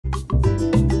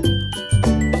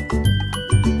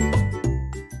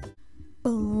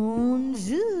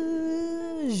Bonjour,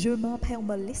 je m'appelle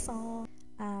Melissa.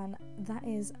 And that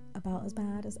is about as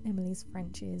bad as Emily's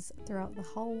French is throughout the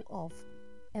whole of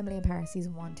Emily in Paris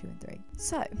season 1, 2 and 3.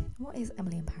 So, what is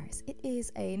Emily in Paris? It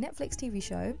is a Netflix TV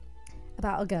show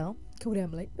about a girl called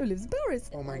Emily who lives in Paris.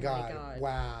 Oh my god.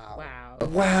 Wow. Wow.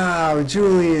 Wow,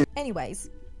 Julian. Anyways,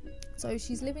 so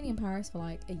she's living in Paris for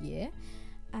like a year.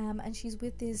 And she's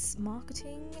with this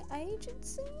marketing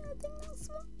agency. I think that's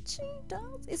what she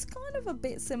does. It's kind of a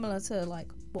bit similar to like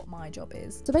what my job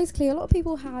is. So basically, a lot of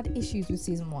people had issues with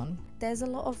season 1. There's a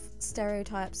lot of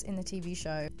stereotypes in the TV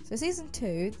show. So season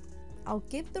 2, I'll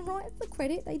give the writers the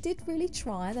credit. They did really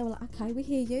try. They were like, okay, we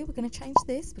hear you. We're going to change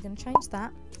this. We're going to change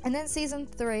that. And then season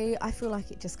 3, I feel like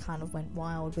it just kind of went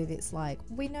wild with it's like,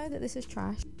 we know that this is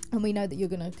trash. And we know that you're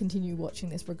going to continue watching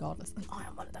this regardless. And I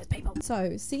am one of those people.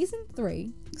 So season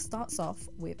 3 starts off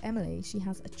with Emily. She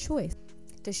has a choice.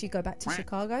 Does she go back to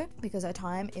Chicago because her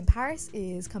time in Paris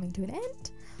is coming to an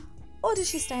end? Or does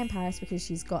she stay in Paris because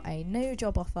she's got a new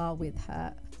job offer with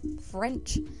her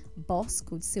French boss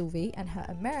called Sylvie, and her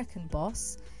American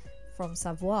boss from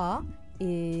Savoir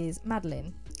is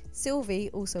Madeline. Sylvie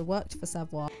also worked for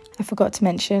Savoir. I forgot to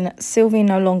mention, Sylvie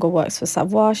no longer works for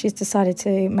Savoir. She's decided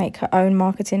to make her own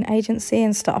marketing agency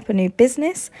and start up a new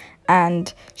business,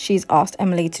 and she's asked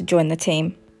Emily to join the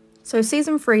team. So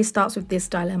season 3 starts with this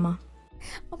dilemma.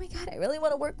 Oh my god, I really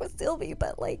want to work with Sylvie,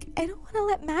 but like, I don't want to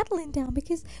let Madeline down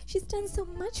because she's done so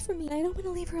much for me. I don't want to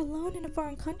leave her alone in a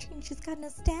foreign country and she's got no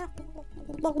staff.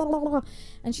 Blah, blah, blah, blah.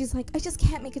 And she's like, I just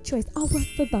can't make a choice. I'll work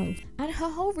for both. And her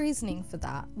whole reasoning for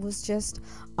that was just,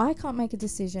 I can't make a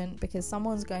decision because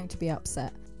someone's going to be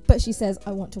upset. But she says,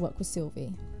 I want to work with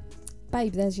Sylvie.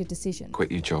 Babe, there's your decision. Quit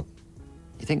your job.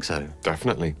 You think so?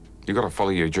 Definitely. You gotta follow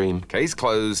your dream. Case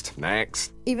closed.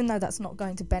 Next. Even though that's not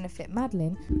going to benefit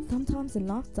Madeline, sometimes in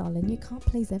life, darling, you can't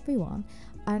please everyone.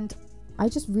 And I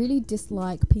just really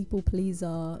dislike people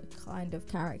pleaser kind of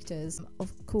characters.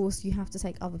 Of course, you have to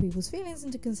take other people's feelings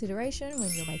into consideration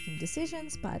when you're making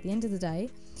decisions, but at the end of the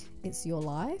day, it's your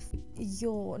life.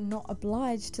 You're not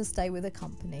obliged to stay with a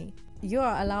company. You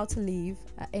are allowed to leave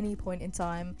at any point in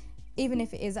time, even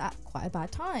if it is at quite a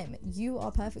bad time. You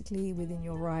are perfectly within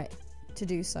your right to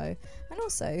do so. And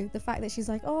also the fact that she's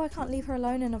like, oh, I can't leave her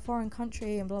alone in a foreign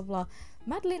country and blah blah.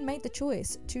 Madeline made the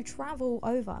choice to travel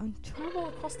over and travel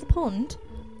across the pond,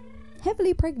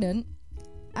 heavily pregnant,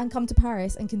 and come to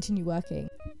Paris and continue working.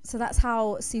 So that's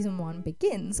how season 1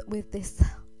 begins, with this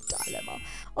dilemma.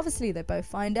 Obviously they both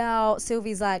find out.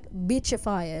 Sylvie's like, bitch, you're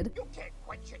fired. You can't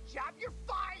quit your job, you're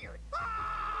fired.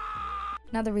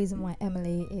 Now the reason why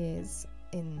Emily is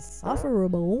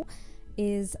insufferable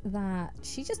is that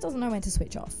she just doesn't know when to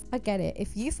switch off. I get it.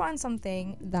 If you find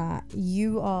something that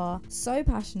you are so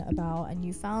passionate about and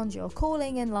you found your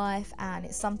calling in life and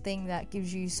it's something that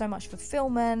gives you so much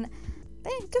fulfillment,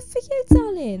 then good for you,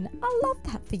 darling. I love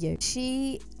that for you.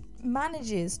 She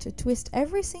manages to twist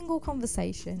every single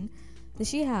conversation that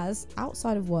she has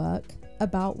outside of work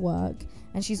about work,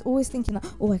 and she's always thinking that,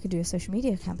 oh, I could do a social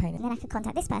media campaign and then I could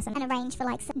contact this person and arrange for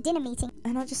like some dinner meeting.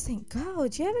 And I just think, girl,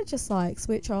 do you ever just like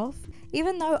switch off?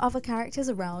 Even though other characters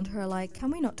around her are like,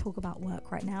 can we not talk about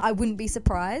work right now? I wouldn't be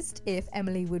surprised if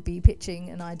Emily would be pitching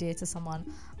an idea to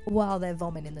someone while they're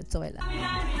vomiting in the toilet.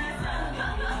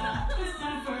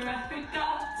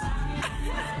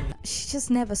 She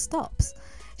just never stops.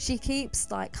 She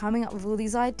keeps like coming up with all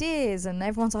these ideas, and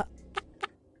everyone's like,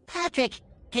 Patrick,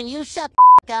 can you shut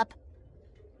the up?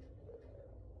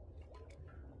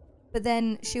 but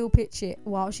then she'll pitch it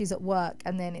while she's at work,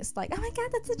 and then it's like, oh my god,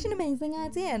 that's such an amazing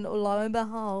idea, and lo and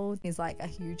behold, it's like a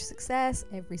huge success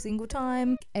every single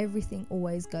time. Everything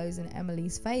always goes in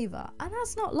Emily's favor, and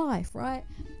that's not life, right?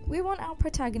 We want our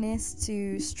protagonists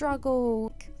to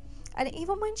struggle. And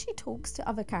even when she talks to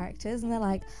other characters and they're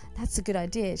like, that's a good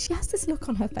idea, she has this look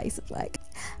on her face of like,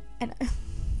 and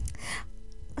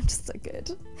I'm just so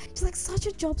good. She's like such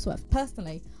a Jobsworth.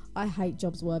 Personally, I hate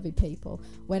Jobsworthy people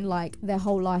when like their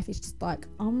whole life is just like,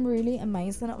 I'm really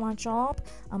amazing at my job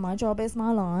and my job is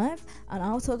my life and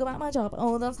I'll talk about my job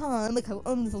all the time because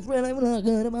I'm just really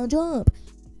good at my job.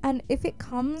 And if it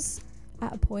comes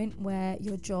at a point where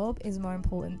your job is more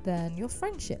important than your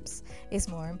friendships, it's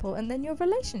more important than your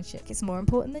relationship, it's more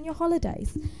important than your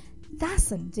holidays,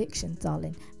 that's an addiction,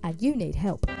 darling, and you need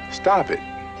help. Stop it.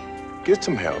 Get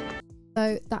some help.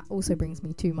 So that also brings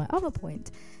me to my other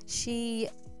point. She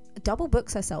double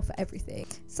books herself for everything.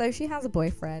 So she has a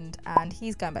boyfriend and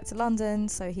he's going back to London,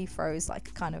 so he throws like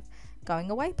a kind of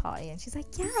going away party, and she's like,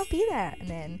 yeah, I'll be there. And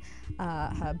then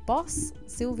her boss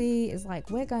Sylvie is like,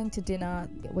 we're going to dinner,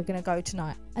 we're gonna go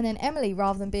tonight. And then Emily,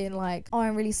 rather than being like, oh,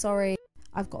 I'm really sorry,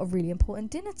 I've got a really important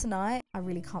dinner tonight, I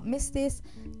really can't miss this,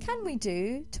 can we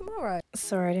do tomorrow?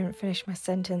 Sorry, I didn't finish my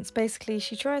sentence. Basically,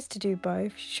 she tries to do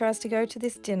both. She tries to go to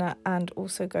this dinner and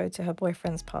also go to her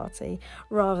boyfriend's party,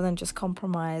 rather than just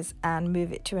compromise and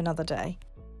move it to another day.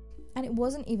 And it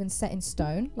wasn't even set in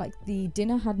stone, like the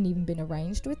dinner hadn't even been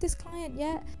arranged with this client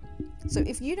yet. So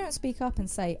if you don't speak up and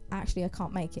say, actually I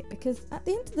can't make it, because at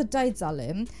the end of the day,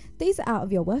 Zalim, these are out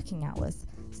of your working hours,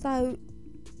 so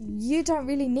you don't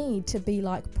really need to be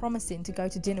like promising to go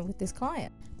to dinner with this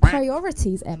client.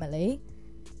 Priorities, Emily.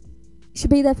 You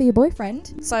should be there for your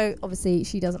boyfriend. So obviously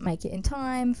she doesn't make it in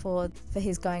time for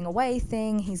his going away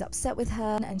thing. He's upset with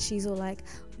her, and she's all like,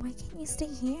 why can't you stay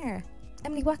here?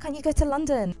 Emily, why can't you go to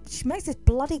London? She makes this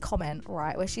bloody comment,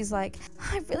 right, where she's like,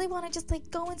 I really want to just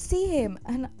like go and see him.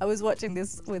 And I was watching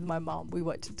this with my mum. We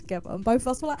watched it together, and both of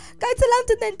us were like, go to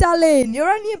London then, darling. You're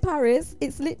only in Paris.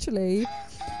 It's literally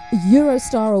a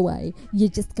Eurostar away. You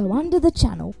just go under the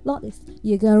channel like this.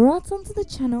 You go right onto the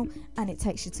channel, and it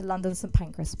takes you to London St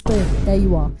Pancras. Boom, there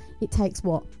you are. It takes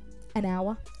what, an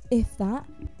hour, if that.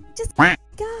 Just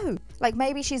go. Like,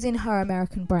 maybe she's in her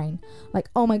American brain, like,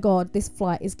 oh my god, this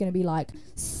flight is going to be like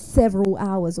several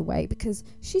hours away, because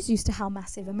she's used to how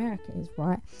massive America is,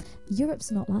 right?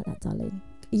 Europe's not like that, darling.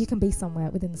 You can be somewhere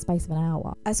within the space of an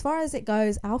hour. As far as it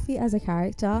goes, Alfie as a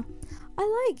character,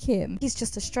 I like him. He's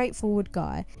just a straightforward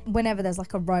guy. Whenever there's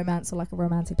like a romance or like a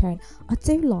romantic pairing, I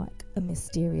do like a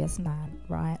mysterious man,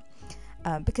 right?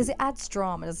 Because it adds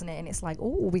drama, doesn't it? And it's like,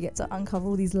 oh, we get to uncover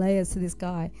all these layers to this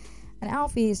guy. And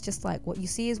Alfie is just like, what you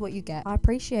see is what you get. I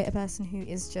appreciate a person who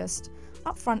is just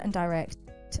upfront and direct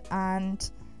and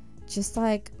just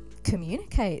like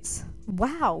communicates.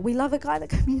 Wow, we love a guy that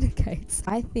communicates.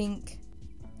 I think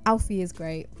Alfie is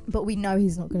great, but we know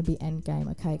he's not going to be endgame,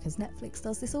 okay? Because Netflix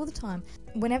does this all the time.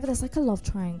 Whenever there's like a love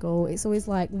triangle, it's always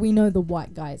like, we know the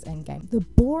white guy is endgame. The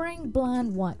boring,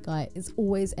 bland white guy is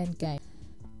always endgame.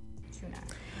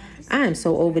 I am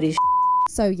so over this.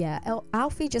 So yeah,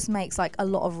 Alfie just makes like a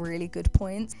lot of really good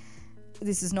points.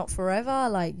 This is not forever.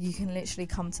 Like, you can literally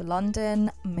come to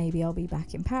London. Maybe I'll be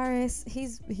back in Paris.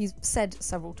 He's said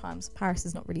several times Paris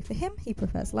is not really for him. He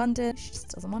prefers London. She just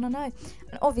doesn't want to know.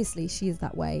 And obviously she is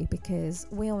that way because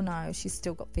we all know she's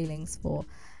still got feelings for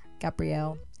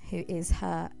Gabrielle, who is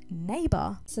her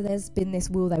neighbour. So there's been this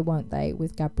will they won't they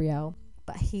with Gabrielle.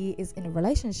 But he is in a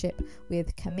relationship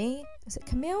with Camille. Is it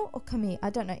Camille or Camille? I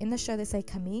don't know. In the show they say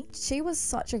Camille. She was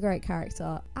such a great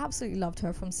character. Absolutely loved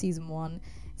her from season 1.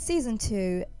 Season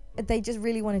 2, they just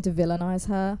really wanted to villainize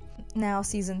her. Now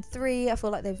season 3, I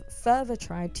feel like they've further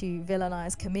tried to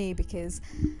villainize Camille because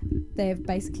they've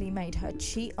basically made her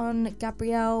cheat on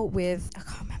Gabrielle with, I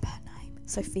can't remember her name,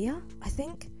 Sophia, I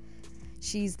think.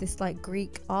 She's this like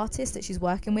Greek artist that she's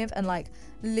working with, and like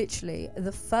literally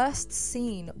the first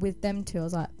scene with them two, I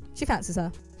was like, she fancies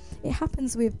her. It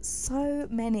happens with so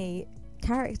many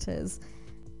characters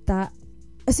that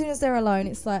as soon as they're alone,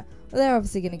 it's like, well, they're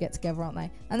obviously going to get together, aren't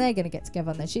they? And they're going to get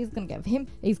together, and then she's going to get with him,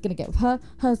 he's going to get with her,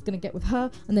 her's going to get with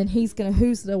her, and then he's going to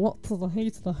who's the what to the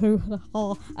he to the who to the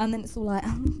ha, and then it's all like,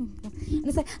 and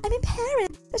it's like, I'm in Paris,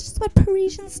 that's just what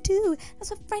Parisians do,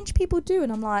 that's what French people do,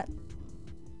 and I'm like,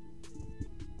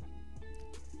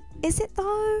 is it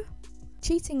though?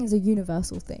 Cheating is a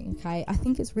universal thing, okay? I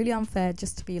think it's really unfair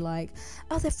just to be like,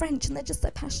 oh, they're French and they're just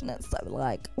so passionate, so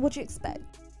like, what do you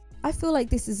expect? I feel like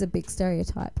this is a big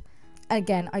stereotype.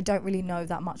 Again, I don't really know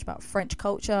that much about French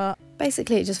culture.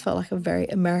 Basically, it just felt like a very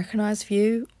Americanized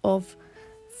view of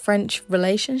French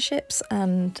relationships,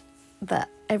 and that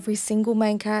every single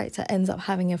main character ends up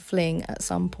having a fling at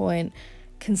some point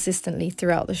consistently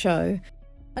throughout the show.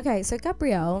 Okay, so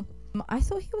Gabrielle, I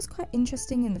thought he was quite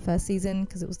interesting in the first season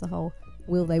because it was the whole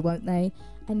will they, won't they,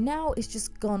 and now it's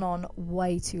just gone on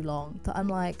way too long that I'm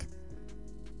like,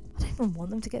 I don't even want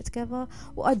them to get together.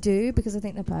 Well, I do because I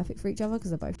think they're perfect for each other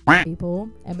because they're both people,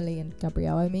 Emily and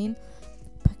Gabrielle, I mean.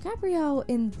 But Gabrielle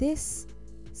in this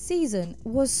season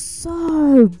was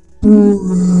so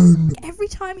boring. Every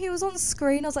time he was on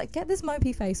screen, I was like, get this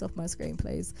mopey face off my screen,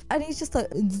 please. And he's just like,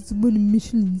 it's one of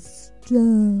Michelin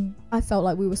star. I felt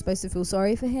like we were supposed to feel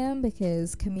sorry for him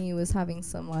because Camille was having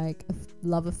some like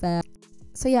love affair.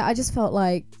 So yeah, I just felt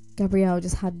like Gabrielle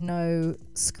just had no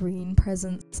screen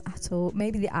presence at all.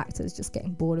 Maybe the actor's just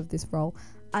getting bored of this role.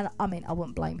 And I mean, I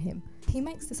wouldn't blame him. He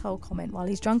makes this whole comment while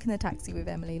he's drunk in the taxi with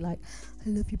Emily, like, I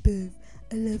love you both.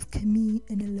 I love Camille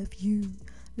and I love you.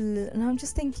 And I'm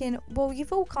just thinking, well,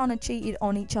 you've all kind of cheated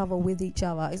on each other with each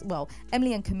other. Well,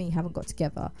 Emily and Camille haven't got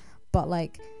together. But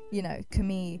like, you know,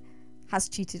 Camille has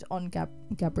cheated on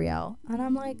Gabrielle. And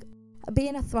I'm like,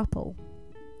 being a throuple,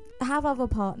 have other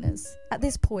partners. At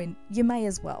this point, you may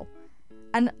as well.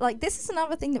 And like, this is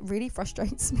another thing that really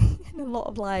frustrates me in a lot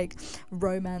of like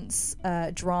romance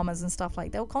dramas and stuff.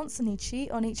 Like, they'll constantly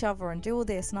cheat on each other and do all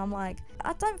this, and I'm like,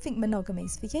 I don't think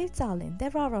monogamy's for you, darling.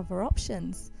 There are other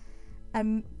options.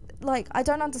 Like, I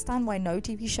don't understand why no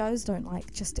TV shows don't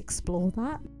like just explore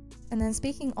that. And then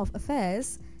speaking of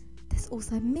affairs, there's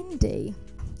also Mindy.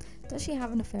 Does she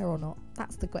have an affair or not?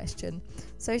 That's the question.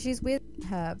 So she's with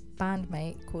her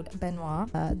bandmate called Benoit.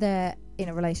 They're in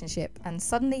a relationship, and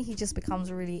suddenly he just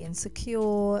becomes really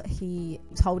insecure. He's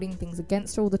holding things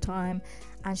against her all the time,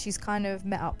 and she's kind of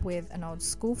met up with an old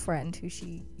school friend who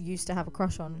she used to have a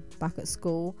crush on back at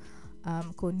school,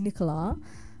 called Nicolas,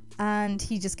 and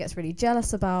he just gets really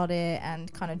jealous about it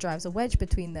and kind of drives a wedge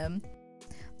between them.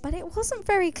 But it wasn't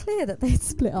very clear that they'd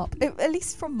split up, at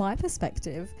least from my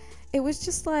perspective. It was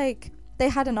just like they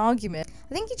had an argument.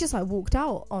 I think he just like walked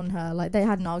out on her, like they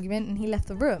had an argument, and he left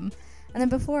the room. And then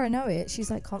before I know it, she's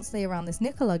like constantly around this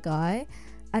Nicola guy,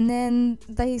 and then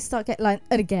they start getting like,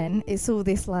 and again, it's all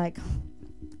this like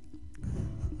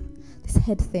this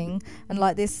head thing, and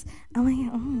like this,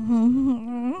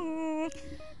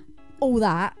 all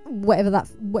that, whatever the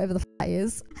f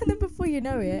is. And then before you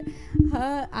know it,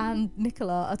 her and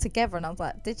Nicola are together, and I was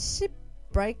like, did she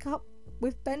break up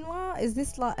with Benoit? Is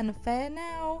this like an affair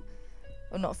now?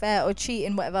 Or not fair, or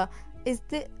cheating, whatever. Is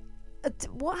this,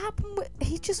 what happened with,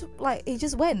 he just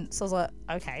went. So I was like,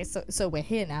 okay, so we're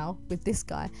here now with this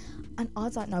guy. And I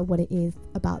don't know what it is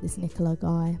about this Nicola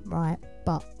guy, right?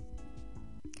 But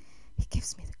he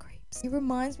gives me the creeps. He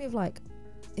reminds me of like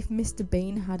if Mr.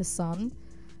 Bean had a son.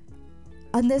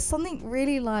 And there's something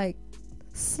really like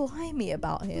slimy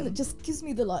about him. It just gives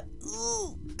me the like,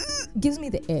 gives me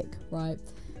the ick, right?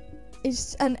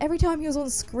 And every time he was on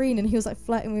screen and he was like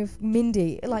flirting with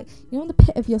Mindy, like, you know, on the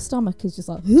pit of your stomach is just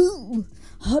like,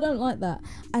 I don't like that.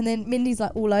 And then Mindy's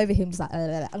like all over him, just like,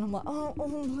 and I'm like, oh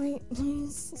mate,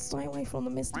 please stay away from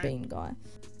the Mr. Bean guy.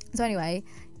 So anyway,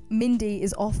 Mindy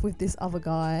is off with this other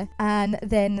guy, and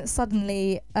then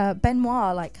suddenly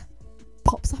Benoit like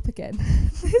pops up again.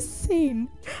 This scene,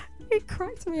 it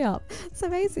cracked me up. So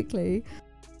basically,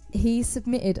 he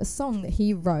submitted a song that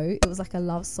he wrote. It was like a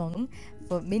love song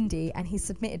for Mindy, and he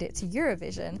submitted it to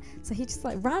Eurovision. So he just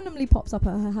like randomly pops up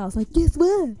at her house like, guess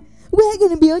what? We're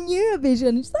gonna be on Eurovision.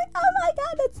 And she's like, oh my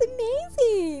god, that's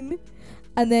amazing.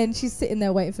 And then she's sitting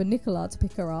there waiting for Nicola to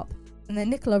pick her up. And then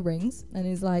Nicola rings and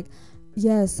he's like,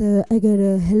 yeah, so I got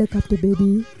a helicopter,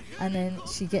 baby. And then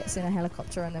she gets in a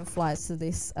helicopter and then flies to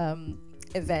this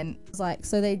event. It's like,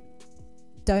 so they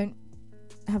don't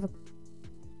have a,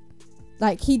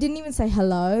 like, he didn't even say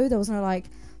hello. There was no like,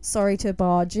 sorry to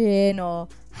barge in, or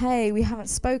hey, we haven't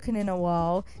spoken in a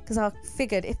while. Because I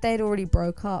figured if they'd already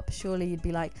broke up, surely you'd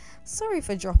be like, sorry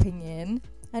for dropping in,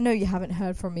 I know you haven't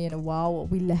heard from me in a while, or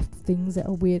we left things that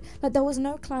are weird. Like, there was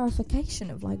no clarification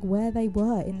of like where they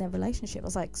were in their relationship. I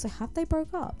was like, so have they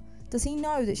broke up? Does he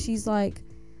know that she's like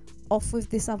off with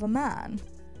this other man?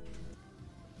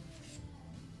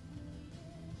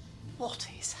 What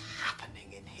is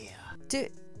happening in here?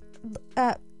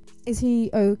 Is he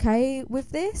okay with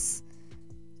this?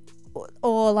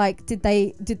 Or like, did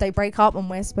they break up and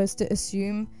we're supposed to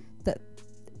assume that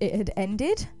it had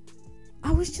ended?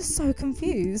 I was just so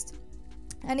confused.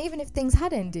 And even if things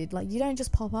had ended, like, you don't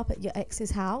just pop up at your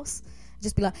ex's house,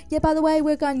 just be like, yeah, by the way,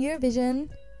 we're going Eurovision.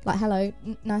 Like, hello,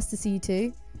 nice to see you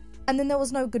too. And then there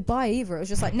was no goodbye either. It was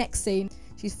just like, next scene,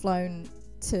 she's flown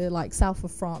to like south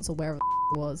of France or wherever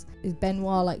it was. Is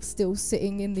Benoit like still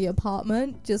sitting in the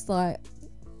apartment, just like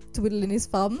twiddling his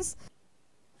thumbs?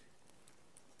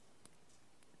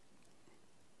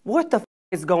 What the f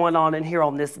is going on in here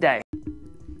on this day?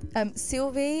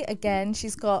 Sylvie, again,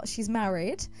 she's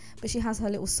married, but she has her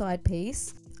little side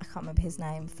piece. I can't remember his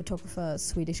name. Photographer,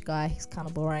 Swedish guy. He's kind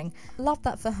of boring. Love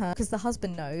that for her, because the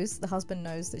husband knows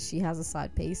that she has a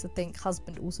side piece. I think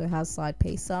husband also has side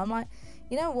piece. So I'm like,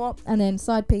 you know what? And then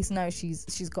side piece knows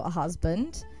she's got a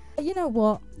husband. You know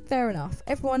what? Fair enough.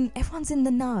 Everyone's in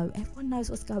the know. Everyone knows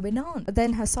what's going on. But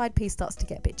then her side piece starts to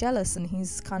get a bit jealous, and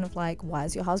he's kind of like, why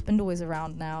is your husband always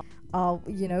around now? Oh,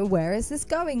 you know, where is this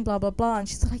going? Blah, blah, blah. And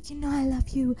she's like, you know, I love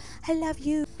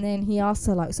you. And then he asks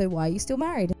her like, so why are you still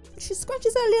married? She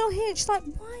scratches her little head. She's like,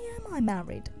 why am I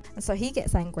married? And so he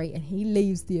gets angry and he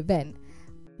leaves the event.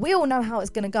 We all know how it's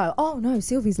going to go. Oh no,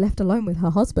 Sylvie's left alone with her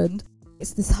husband.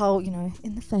 It's this whole, you know,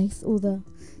 in the face, all the...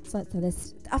 It's like, so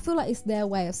I feel like it's their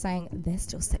way of saying there's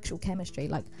still sexual chemistry.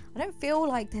 Like, I don't feel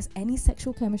like there's any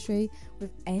sexual chemistry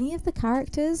with any of the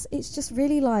characters. It's just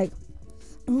really like,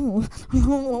 So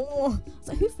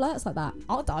who flirts like that?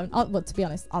 I don't. Well, to be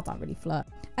honest, I don't really flirt.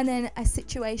 And then a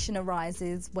situation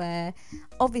arises where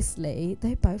obviously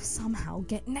they both somehow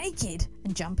get naked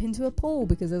and jump into a pool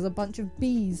because there's a bunch of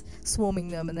bees swarming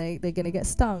them and they're going to get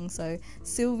stung. So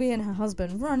Sylvie and her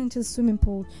husband run into the swimming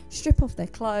pool, strip off their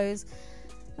clothes,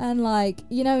 and like,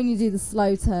 you know when you do the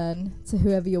slow turn to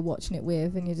whoever you're watching it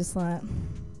with and you're just like,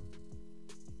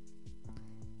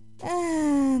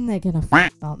 and they're going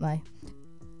to aren't they?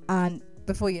 And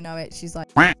before you know it, she's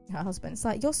like, her husband. It's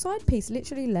like, your side piece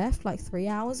literally left like 3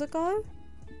 hours ago.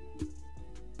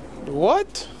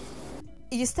 What?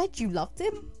 You said you loved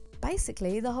him.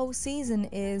 Basically, the whole season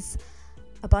is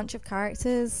a bunch of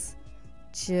characters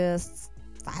just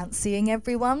fancying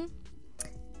everyone,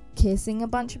 kissing a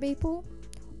bunch of people,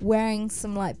 wearing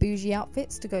some like bougie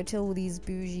outfits to go to all these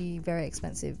bougie, very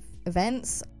expensive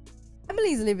events.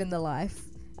 Emily's living the life.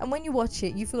 And when you watch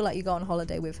it, you feel like you go on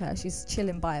holiday with her. She's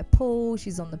chilling by a pool.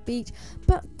 She's on the beach.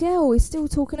 But girl is still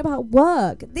talking about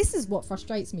work. This is what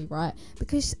frustrates me, right?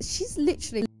 Because she's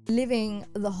literally living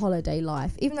the holiday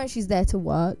life. Even though she's there to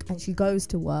work and she goes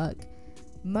to work,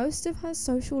 most of her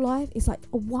social life is like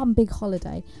a one big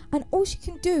holiday. And all she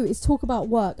can do is talk about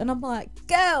work. And I'm like,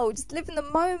 girl, just live in the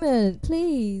moment,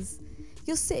 please.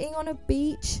 You're sitting on a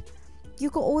beach.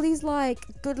 You've got all these like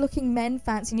good looking men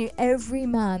fancying you. Every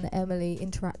man that Emily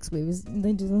interacts with is,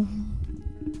 they just,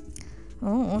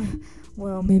 oh,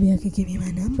 well, maybe I could give you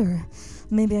my number.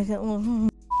 Maybe I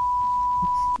could.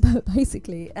 But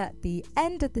basically, at the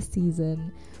end of the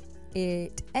season,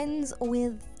 it ends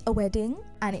with a wedding,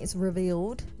 and it's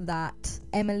revealed that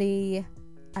Emily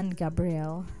and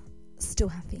Gabrielle still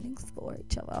have feelings for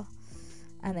each other.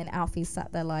 And then Alfie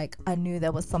sat there like, I knew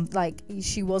there was some, like,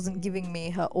 she wasn't giving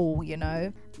me her all, you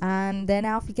know. And then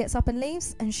Alfie gets up and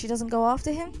leaves, and she doesn't go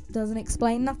after him, doesn't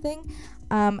explain nothing.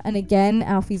 And again,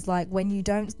 Alfie's like, when you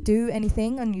don't do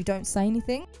anything and you don't say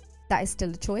anything, that is still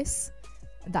a choice.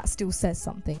 That still says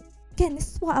something. Again,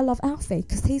 this is why I love Alfie,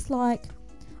 because he's like,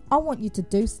 I want you to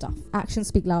do stuff. Actions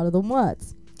speak louder than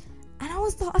words. And I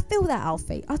was like, I feel that,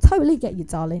 Alfie. I totally get you,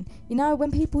 darling. You know, when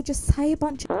people just say a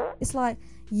bunch of, it's like,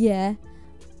 yeah,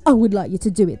 I would like you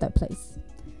to do it though, please.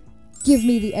 Give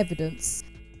me the evidence.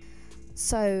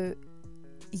 So,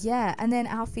 yeah, and then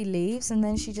Alfie leaves, and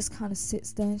then she just kind of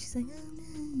sits there, and she's like,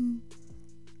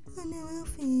 oh no,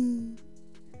 Alfie.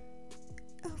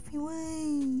 Alfie,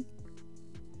 wait.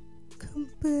 Come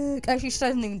back. Actually, she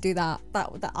doesn't even do that.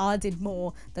 That I did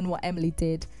more than what Emily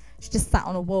did. She just sat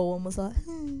on a wall and was like,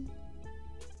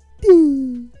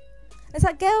 It's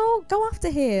like, girl, go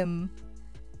after him.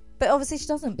 But obviously she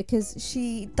doesn't, because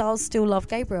she does still love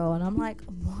Gabriel. And I'm like,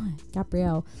 why?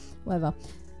 Gabrielle, whatever.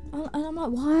 And I'm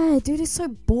like, why? Dude, it's so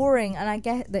boring. And I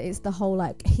get that it's the whole,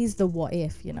 like, he's the what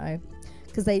if, you know.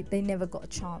 Because they never got a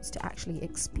chance to actually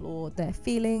explore their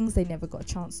feelings. They never got a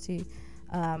chance to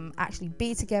actually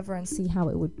be together and see how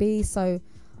it would be. So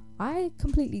I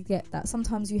completely get that.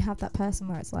 Sometimes you have that person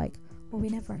where it's like, well, we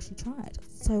never actually tried.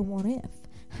 So what if?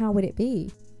 How would it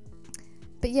be?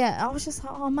 But yeah, I was just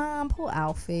like, oh man, poor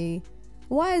Alfie.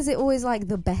 Why is it always like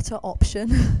the better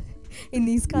option in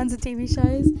these kinds of TV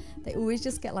shows? They always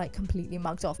just get like completely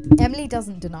mugged off. Emily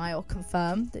doesn't deny or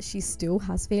confirm that she still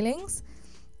has feelings.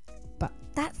 But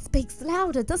that speaks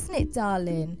louder, doesn't it,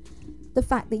 darling? The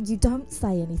fact that you don't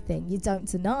say anything, you don't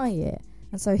deny it.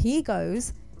 And so he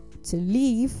goes to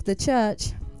leave the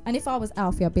church. And if I was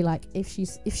Alfie, I'd be like, if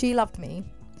she loved me,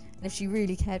 and if she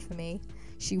really cared for me,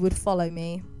 she would follow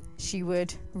me. She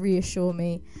would reassure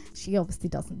me. She obviously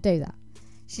doesn't do that.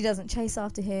 She doesn't chase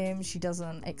after him. She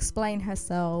doesn't explain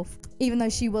herself. Even though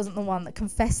she wasn't the one that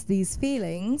confessed these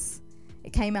feelings,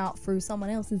 it came out through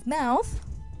someone else's mouth.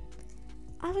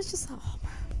 I was just like, oh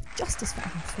man, justice for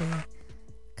Alfie.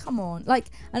 Come on.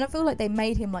 Like, and I feel like they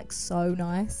made him like so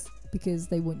nice because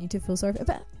they want you to feel sorry for him.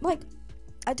 But like,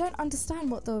 I don't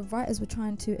understand what the writers were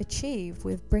trying to achieve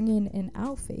with bringing in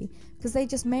Alfie, because they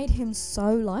just made him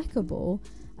so likable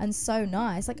and so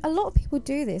nice. Like, a lot of people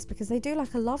do this because they do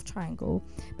like a love triangle,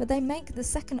 but they make the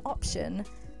second option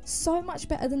so much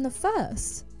better than the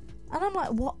first. And I'm like,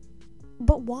 what?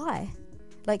 But why?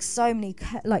 Like, so many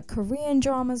like Korean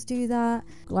dramas do that.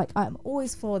 Like, I'm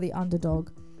always for the underdog.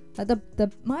 Like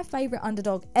my favorite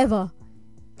underdog ever,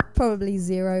 probably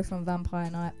Zero from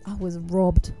Vampire Night. I was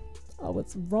robbed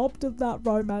of that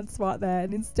romance right there,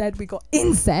 and instead we got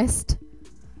incest.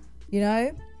 You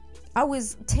know, I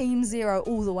was team Zero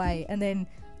all the way, and then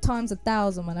times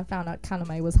 1,000 when I found out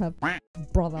Kalame was her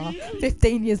brother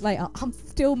 15 years later. I'm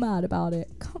still mad about it.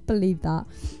 Can't believe that.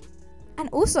 And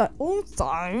also,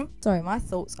 sorry, my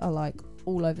thoughts are like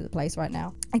all over the place right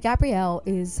now. And Gabrielle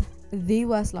is the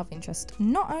worst love interest.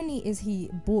 Not only is he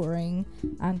boring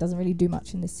and doesn't really do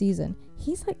much in this season,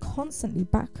 he's like constantly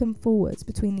back and forwards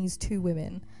between these two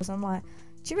women. So I'm like,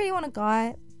 do you really want a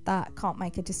guy that can't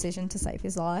make a decision to save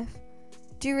his life?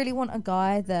 Do you really want a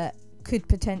guy that could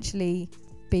potentially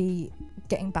be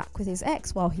getting back with his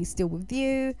ex while he's still with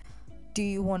you? Do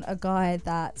you want a guy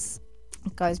that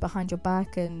goes behind your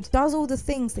back and does all the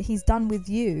things that he's done with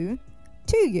you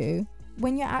to you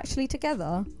when you're actually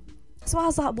together? So I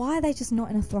was like, why are they just not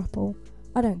in a throuple?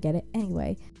 I don't get it.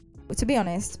 Anyway, but to be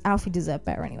honest, Alfie deserved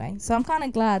better anyway. So I'm kind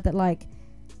of glad that, like,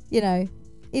 you know,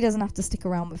 he doesn't have to stick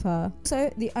around with her.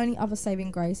 So the only other saving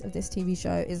grace of this TV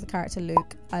show is the character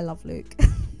Luke. I love Luke.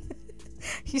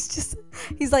 he's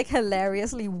like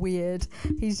hilariously weird.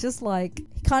 He's just like,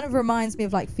 he kind of reminds me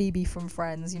of like Phoebe from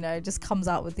Friends, you know, just comes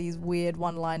out with these weird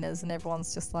one-liners and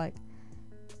everyone's just like,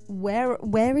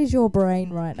 where is your brain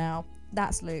right now?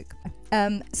 That's Luke.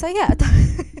 So yeah,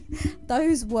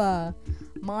 those were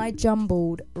my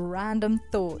jumbled random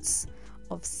thoughts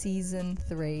of season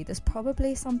 3. There's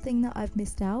probably something that I've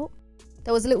missed out.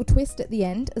 There was a little twist at the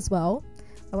end as well.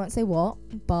 I won't say what,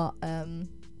 but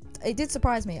it did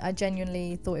surprise me. I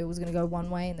genuinely thought it was going to go one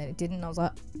way and then it didn't. I was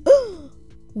like, oh,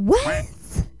 what?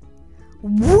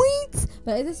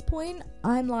 But at this point,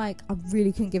 I'm like, I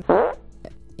really couldn't give a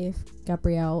if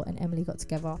Gabrielle and Emily got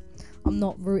together. I'm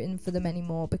not rooting for them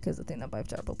anymore because I think they're both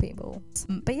terrible people.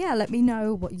 But yeah, let me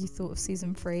know what you thought of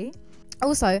season 3.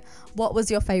 Also, what was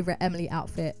your favourite Emily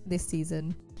outfit this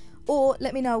season? Or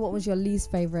let me know what was your least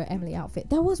favourite Emily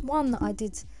outfit. There was one that I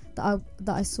did that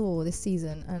I saw this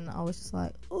season and I was just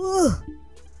like, ugh,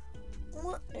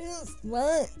 what is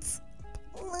that?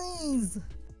 Please.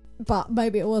 But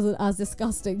maybe it wasn't as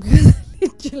disgusting because I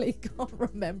literally can't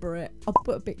remember it. I'll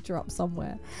put a picture up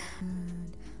somewhere.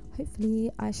 And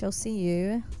hopefully I shall see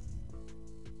you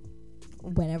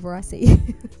whenever I see you.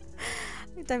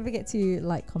 Don't forget to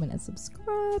like, comment and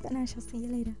subscribe, and I shall see you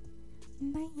later.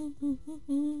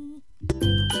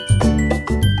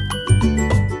 Bye.